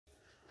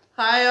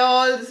Hi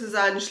all, this is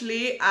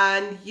Anjali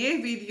and ये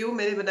video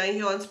मैंने बनाई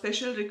है ऑन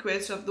स्पेशल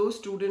रिक्वेस्ट ऑफ दो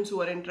students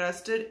who are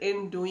interested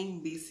in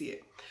doing BCA।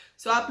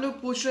 सो आप लोग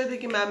पूछ रहे थे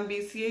कि मैम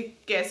BCA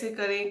कैसे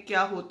करें,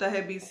 क्या होता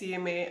है BCA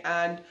में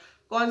एंड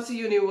कौन सी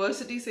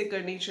यूनिवर्सिटी से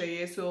करनी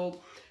चाहिए।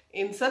 सो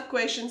इन सब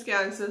क्वेश्चंस के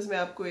आंसर्स मैं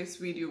आपको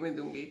इस वीडियो में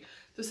दूंगी।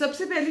 तो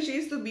सबसे पहली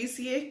चीज तो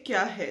BCA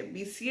क्या है।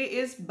 BCA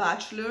is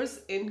bachelors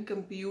in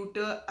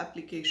computer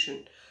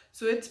application.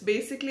 So it's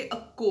basically a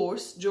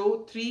course जो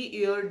 3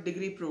 ईयर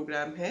डिग्री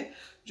प्रोग्राम है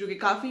जो कि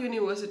काफ़ी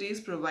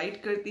यूनिवर्सिटीज़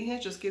प्रोवाइड करती हैं,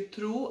 जिसके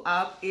थ्रू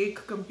आप एक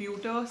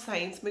कंप्यूटर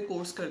साइंस में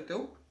कोर्स करते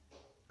हो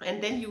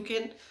and then you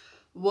can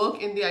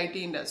work in the IT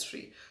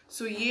industry.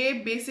 सो ये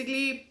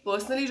बेसिकली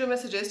पर्सनली जो मैं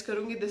सजेस्ट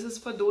करूँगी, this is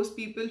for those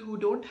people who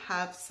don't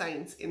have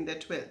science in the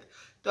 12th।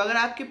 तो अगर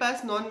आपके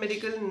पास नॉन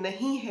मेडिकल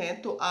नहीं है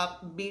तो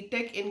आप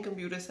BTech इन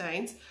कंप्यूटर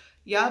साइंस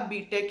या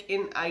BTech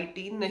इन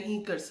IT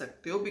नहीं कर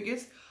सकते हो,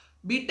 बिकॉज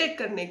BTech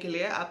करने के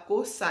लिए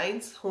आपको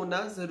साइंस होना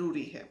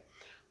ज़रूरी है।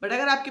 बट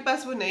अगर आपके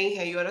पास वो नहीं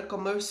है, you are a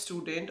commerce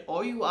student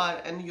और you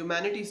are N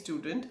humanity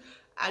student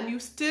and you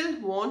still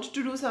want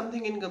to do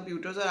something in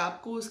computers और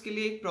आपको उसके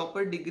लिए एक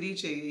प्रॉपर डिग्री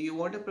चाहिए, you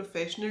want a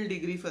professional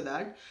degree for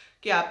that,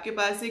 कि आपके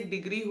पास एक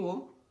डिग्री हो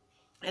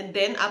एंड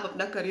देन आप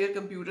अपना करियर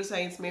कंप्यूटर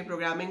साइंस में,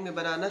 प्रोग्रामिंग में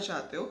बनाना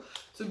चाहते हो,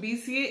 सो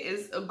BCA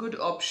is a good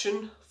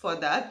option for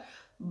that.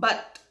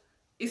 But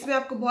इसमें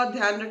आपको बहुत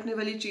ध्यान रखने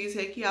वाली चीज़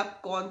है कि आप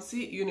कौन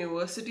सी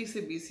यूनिवर्सिटी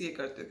से BCA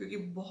करते हो, क्योंकि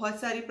बहुत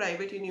सारी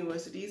प्राइवेट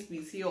यूनिवर्सिटीज़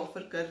BCA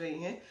ऑफर कर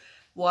रही हैं।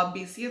 वो आप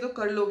BCA तो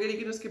कर लोगे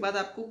लेकिन उसके बाद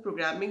आपको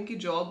प्रोग्रामिंग की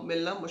जॉब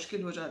मिलना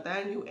मुश्किल हो जाता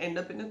है and you and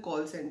up in a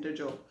call centre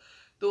job.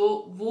 तो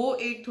वो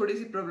एक थोड़ी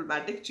सी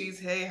प्रॉब्लमैटिक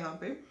चीज़ है यहाँ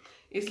पे।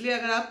 इसलिए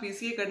अगर आप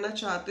BCA करना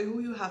चाहते हो,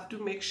 you have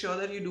to make sure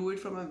that you do it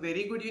from a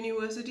very good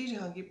university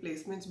जहाँ की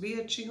प्लेसमेंट्स भी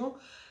अच्छी हो,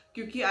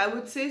 क्योंकि आई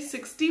वुड से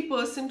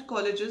 60%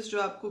 कॉलेजेस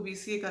जो आपको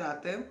BCA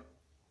कराते हैं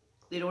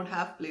they don't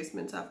have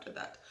placements after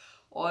that।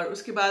 और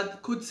उसके बाद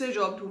खुद से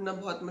जॉब ढूंढना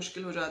बहुत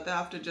मुश्किल हो जाता है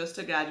after just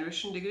a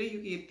graduation degree,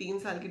 क्योंकि ये 3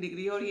 साल की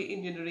डिग्री है और ये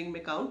इंजीनियरिंग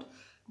में काउंट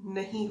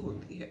नहीं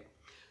होती है।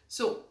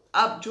 सो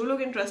अब जो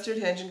लोग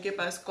इंटरेस्टेड हैं, जिनके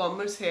पास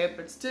कॉमर्स है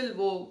बट स्टिल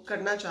वो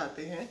करना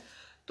चाहते हैं,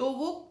 तो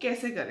वो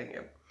कैसे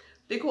करेंगे।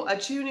 देखो,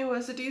 अच्छी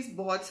यूनिवर्सिटीज़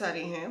बहुत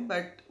सारी हैं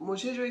बट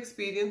मुझे जो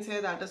एक्सपीरियंस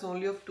है that is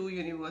only of 2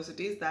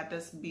 universities, that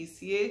is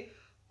BCA,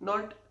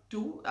 not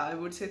 2, I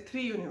would say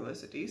 3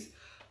 universities.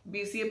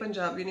 BCA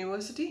Punjab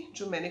university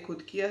जो मैंने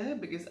खुद किया है,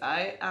 because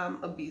I am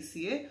a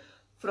BCA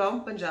from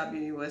Punjab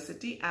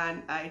university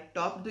and I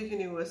top the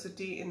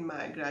university in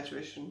my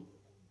graduation,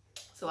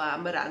 so I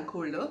am a rank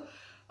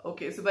holder.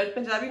 Okay, so but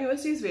Punjab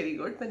university is very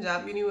good.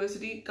 Punjab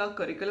university का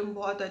curriculum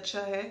बहुत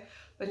अच्छा है,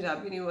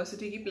 Punjab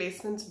university की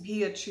placements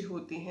भी अच्छी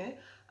होती हैं।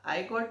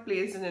 I got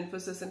placed in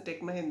Infosys and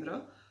take Mahindra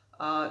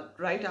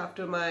right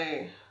after my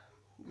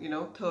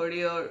third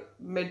year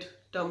mid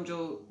term जो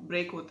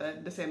ब्रेक होता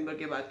है दिसंबर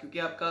के बाद, क्योंकि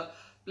आपका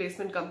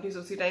प्लेसमेंट कंपनीज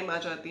उसी टाइम आ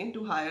जाती हैं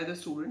to hire the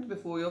student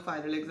before your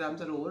final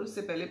exams are over,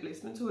 उससे पहले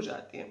प्लेसमेंट्स हो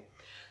जाती हैं।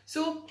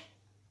 सो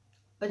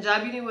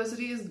Punjab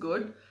university is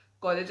good,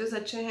 colleges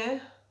अच्छे हैं,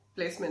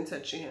 प्लेसमेंट्स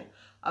अच्छी हैं।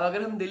 अब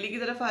अगर हम दिल्ली की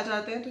तरफ आ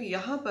जाते हैं तो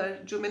यहाँ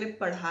पर जो मैंने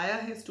पढ़ाया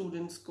है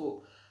स्टूडेंट्स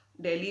को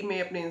दिल्ली में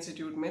अपने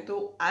इंस्टीट्यूट में,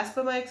 तो as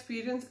per my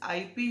experience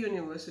IP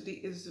university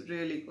is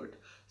really good.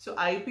 So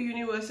IP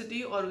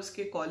university और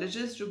उसके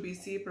कॉलेजेस जो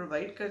BCA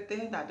प्रोवाइड करते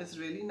हैं, that is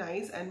really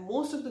nice and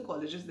most of the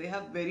colleges they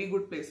have very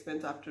good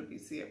placements after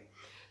BCA।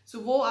 सो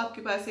वो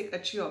आपके पास एक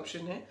अच्छी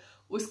option है।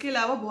 उसके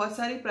अलावा बहुत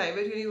सारी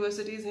प्राइवेट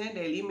यूनिवर्सिटीज़ हैं,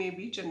 दिल्ली में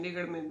भी,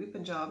 चंडीगढ़ में भी,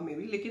 पंजाब में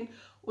भी, लेकिन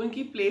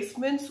उनकी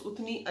प्लेसमेंट्स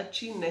उतनी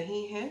अच्छी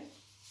नहीं हैं,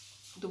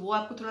 तो वो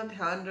आपको थोड़ा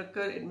ध्यान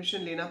रखकर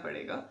एडमिशन लेना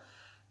पड़ेगा।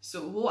 सो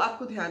वो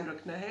आपको ध्यान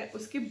रखना है।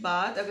 उसके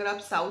बाद अगर आप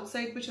साउथ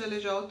साइड पे चले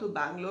जाओ तो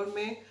बैंगलोर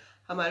में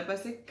हमारे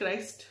पास एक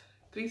क्राइस्ट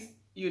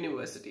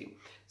यूनिवर्सिटी।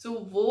 सो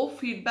वो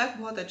फीडबैक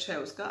बहुत अच्छा है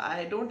उसका।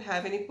 I don't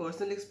have any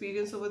personal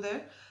experience over there,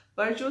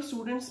 पर जो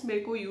स्टूडेंट्स मेरे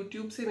को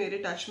यूट्यूब से मेरे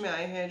टच में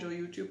आए हैं, जो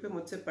यूट्यूब पे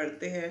मुझसे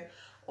पढ़ते हैं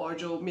और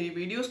जो मेरी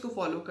वीडियोस को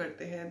फॉलो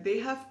करते हैं, दे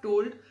हैव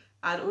टोल्ड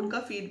एंड उनका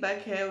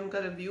फीडबैक है, उनका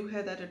रिव्यू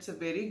है that it's a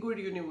very good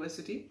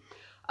university.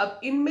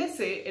 अब इनमें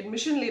से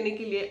एडमिशन लेने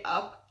के लिए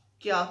आप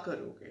क्या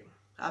करोगे,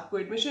 आपको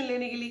एडमिशन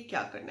लेने के लिए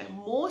क्या करना है।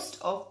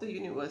 मोस्ट ऑफ द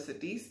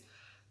यूनिवर्सिटीज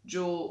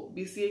जो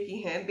BCA की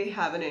हैं, they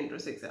have an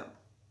entrance exam.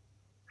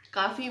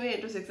 काफ़ी में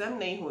एंट्रेंस एग्जाम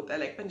नहीं होता है,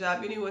 लाइक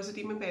पंजाब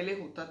यूनिवर्सिटी में पहले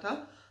होता था,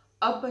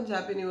 अब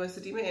पंजाब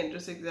यूनिवर्सिटी में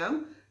एंट्रेंस एग्जाम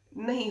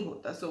नहीं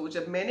होता। सो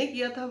जब मैंने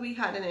किया था, we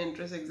had an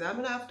entrance exam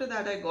and after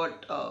that I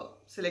got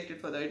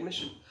selected for the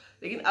admission,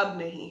 लेकिन अब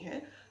नहीं है।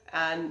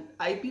 एंड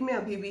IP में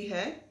अभी भी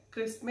है,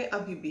 क्रिस्ट में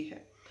अभी भी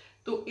है।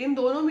 तो इन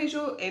दोनों में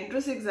जो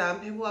एंट्रेंस एग्जाम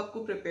है वो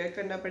आपको प्रिपेयर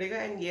करना पड़ेगा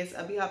एंड येस,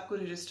 अभी आपको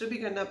रजिस्टर भी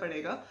करना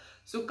पड़ेगा।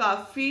 सो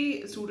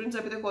काफ़ी स्टूडेंट्स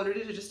अभी तक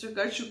ऑलरेडी रजिस्टर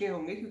कर चुके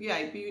होंगे, क्योंकि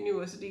IP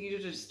यूनिवर्सिटी की जो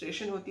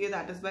रजिस्ट्रेशन होती है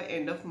that is by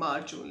end of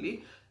March only,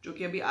 जो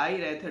कि अभी आ ही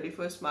रहा है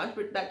 31 मार्च,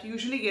 but that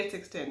usually gets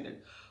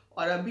extended.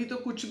 और अभी तो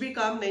कुछ भी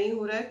काम नहीं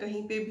हो रहा है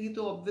कहीं पे भी,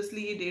 तो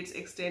ऑब्वियसली ये डेट्स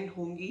एक्सटेंड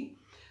होंगी।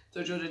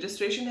 तो जो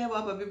रजिस्ट्रेशन है वो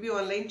आप अभी भी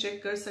ऑनलाइन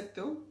चेक कर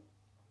सकते हो,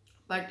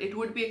 but it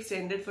would be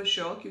extended for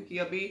sure, क्योंकि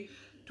अभी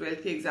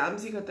 12th के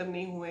एग्जाम्स ही खत्म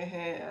नहीं हुए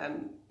हैं एंड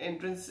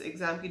एंट्रेंस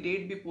एग्जाम की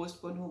डेट भी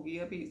पोस्टपोन होगी,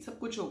 अभी सब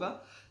कुछ होगा.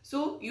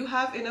 So you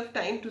have enough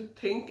time to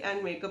think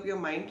and make up your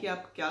mind कि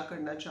आप क्या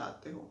करना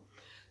चाहते हो.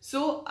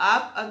 सो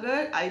आप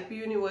अगर आईपी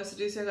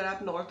यूनिवर्सिटी से, अगर आप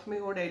नॉर्थ में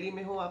हो, दिल्ली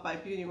में हो, आप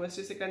आईपी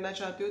यूनिवर्सिटी से करना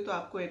चाहते हो तो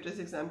आपको एंट्रेंस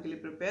एग्जाम के लिए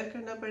प्रिपेयर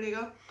करना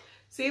पड़ेगा.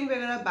 सेम वे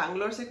अगर आप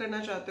बैंगलोर से करना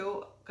चाहते हो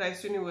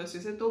क्राइस्ट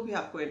यूनिवर्सिटी से, तो भी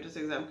आपको एंट्रेंस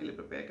एग्जाम के लिए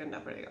प्रिपेयर करना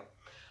पड़ेगा.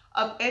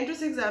 अब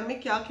एंट्रेंस एग्जाम में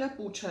क्या क्या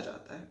पूछा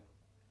जाता है,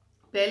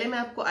 पहले मैं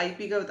आपको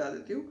आईपी का बता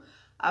देती हूँ.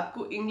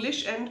 आपको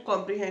इंग्लिश एंड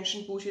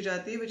कॉम्प्रिहेंशन पूछी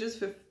जाती है which is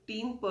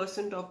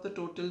 15% of the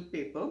total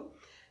paper.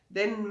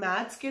 Then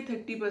maths के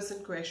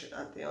 30% क्वेश्चन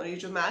आते हैं, और ये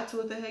जो मैथ्स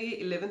होता है ये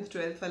 11th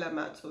 12th वाला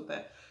मैथ्स होता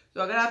है.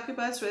 तो अगर आपके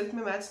पास 12th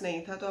में मैथ्स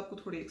नहीं था तो आपको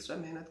थोड़ी एक्स्ट्रा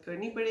मेहनत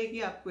करनी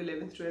पड़ेगी, आपको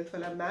 11th 12th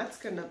वाला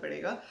मैथ्स करना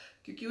पड़ेगा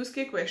क्योंकि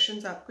उसके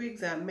क्वेश्चंस आपको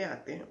एग्जाम में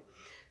आते हैं.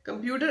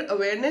 कंप्यूटर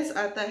अवेयरनेस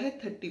आता है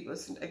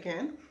 30%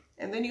 again,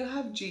 and then you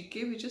have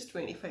GK which is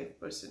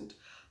 25%.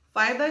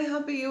 फायदा यहाँ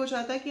पे ये हो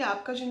जाता है कि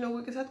आपका जिन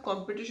लोगों के साथ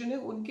कंपटीशन है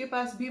उनके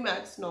पास भी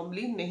मैथ्स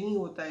नॉर्मली नहीं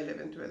होता है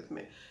 11th 12th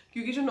में,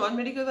 क्योंकि जो नॉन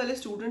मेडिकल वाले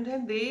स्टूडेंट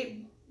हैं they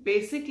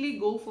basically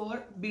go for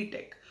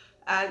BTech,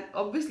 and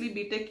obviously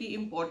BTech की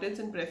इंपॉर्टेंस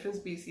एंड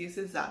प्रेफरेंस बीसीए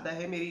से ज्यादा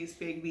है. मेरी इस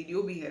पे एक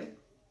वीडियो भी है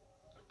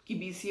कि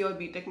बीसीए और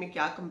बीटेक में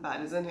क्या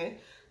कंपैरिजन है,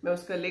 मैं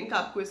उसका लिंक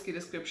आपको इसकी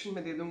डिस्क्रिप्शन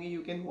में दे दूंगी,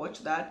 you can watch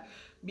that.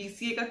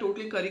 BCA का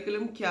टोटल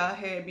करिकुलम क्या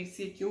है,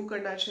 बीसीए क्यों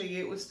करना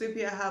चाहिए, उस पर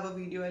भी I have a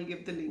video, I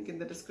give the link in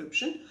the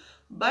description.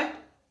 But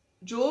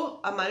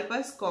जो हमारे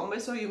पास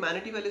कॉमर्स और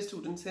ह्यूमैनिटी वाले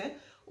स्टूडेंट्स हैं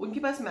उनके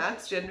पास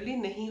मैथ्स जनरली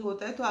नहीं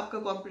होता है, तो आपका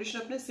कंपटीशन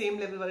अपने सेम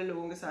लेवल वाले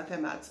लोगों के साथ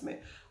है मैथ्स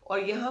में. और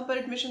यहाँ पर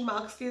एडमिशन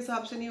मार्क्स के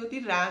हिसाब से नहीं होती,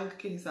 रैंक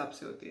के हिसाब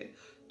से होती है.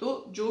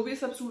 तो जो भी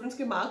सब स्टूडेंट्स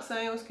के मार्क्स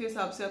आए हैं उसके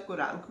हिसाब से आपको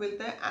रैंक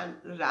मिलता है,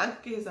 एंड रैंक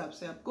के हिसाब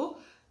से आपको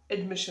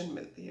एडमिशन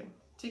मिलती है.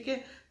 ठीक है,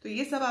 तो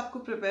ये सब आपको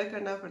प्रिपेयर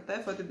करना पड़ता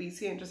है for the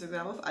BCA entrance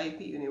exam of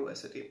IP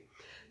university.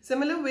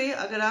 Similar way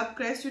अगर आप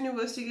क्राइस्ट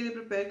यूनिवर्सिटी के लिए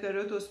प्रिपेयर कर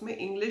रहे हो तो उसमें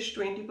इंग्लिश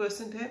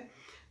 20% है,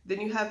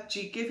 then you have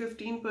GK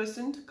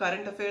 15%,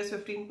 current affairs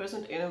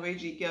 15%, in a way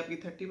GK आपकी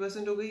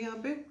 30% हो गई. यहाँ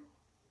पे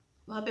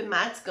वहाँ पे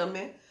मैथ्स कम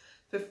है,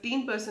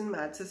 15%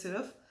 मैथ्स है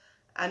सिर्फ,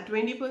 एंड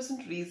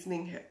 20%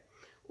 रीजनिंग है.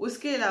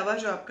 उसके अलावा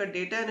जो आपका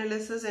डेटा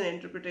एनालिसिस एंड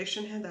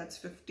इंटरप्रिटेशन है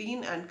that's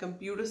 15, and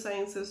computer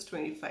science is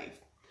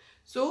 25.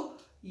 सो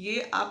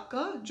ये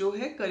आपका जो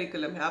है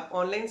करिकुलम है. आप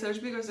ऑनलाइन सर्च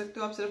भी कर सकते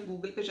हो, आप सिर्फ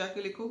गूगल पे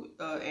जाके लिखो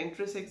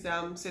entrance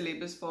exam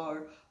syllabus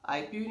for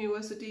IP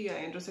university या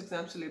entrance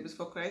exam syllabus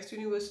for Christ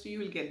university, you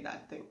will get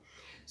that thing.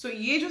 सो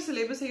ये जो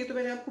सिलेबस है ये तो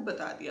मैंने आपको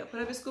बता दिया, पर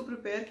अब इसको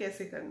प्रिपेयर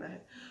कैसे करना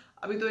है.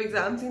 अभी तो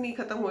एग्जाम्स ही नहीं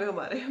खत्म हुए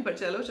हमारे, पर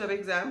चलो जब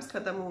एग्जाम्स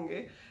खत्म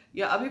होंगे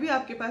या अभी भी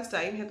आपके पास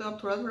टाइम है तो आप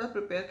थोड़ा थोड़ा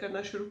प्रिपेयर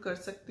करना शुरू कर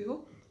सकते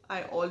हो.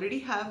 I already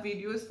have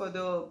videos for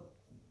the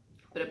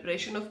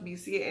preparation of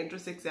BCA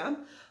entrance exam,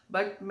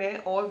 but मैं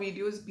और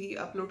वीडियोस भी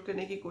अपलोड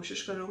करने की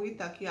कोशिश करूंगी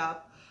ताकि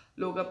आप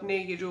लोग अपने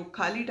ये जो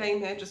खाली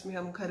टाइम है जिसमें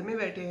हम घर में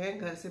बैठे हैं,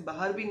 घर से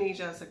बाहर भी नहीं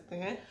जा सकते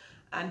हैं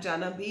एंड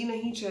जाना भी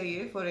नहीं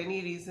चाहिए for any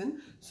reason,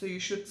 so you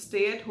should stay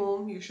at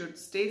home, you should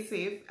stay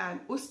safe, and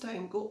उस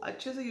टाइम को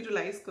अच्छे से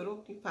यूटिलाइज करो,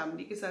 अपनी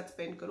फैमिली के साथ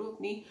स्पेंड करो,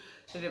 अपनी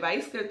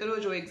रिवाइज करते रहो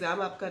जो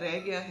एग्जाम आपका रह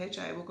गया है,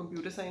 चाहे वो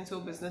कंप्यूटर साइंस हो,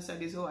 बिजनेस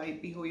स्टडीज हो,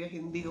 आईपी हो या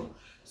हिंदी हो.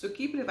 So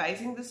keep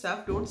revising the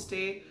stuff, don't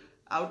stay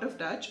out of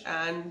touch.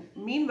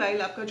 And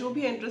meanwhile आपका जो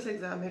भी एंट्रेंस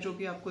एग्जाम है, जो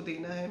भी आपको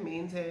देना है,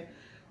 मेंस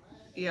है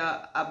या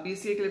आप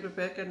बीसीए के लिए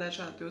प्रिपेयर करना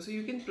चाहते हो, so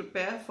you can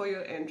prepare for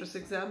your entrance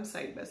exam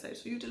side by side.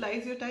 So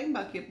utilise your time,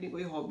 बाकी अपनी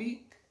कोई हॉबी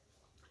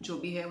जो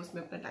भी है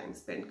उसमें अपना टाइम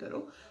स्पेंड करो,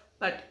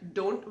 but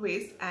don't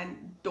waste and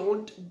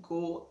don't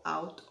go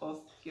out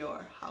of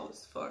your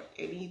house for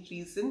any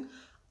reason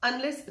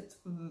unless it's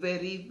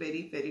very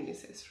very very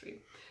necessary.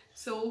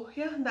 So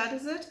yeah, that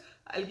is it.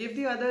 I'll give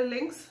the other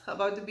links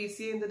about the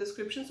BCA in the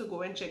description, so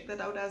go and check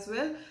that out as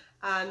well,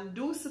 and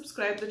do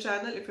subscribe the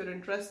channel if you're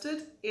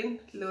interested in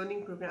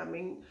learning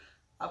programming.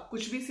 आप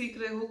कुछ भी सीख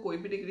रहे हो, कोई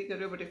भी degree कर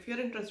रहे हो, but if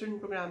you're interested in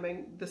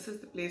programming, this is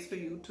the place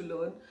for you to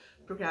learn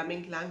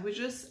programming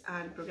languages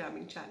and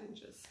programming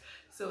challenges.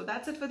 So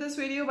that's it for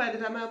this video. By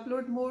the time I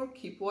upload more,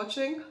 keep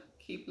watching,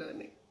 keep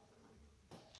learning.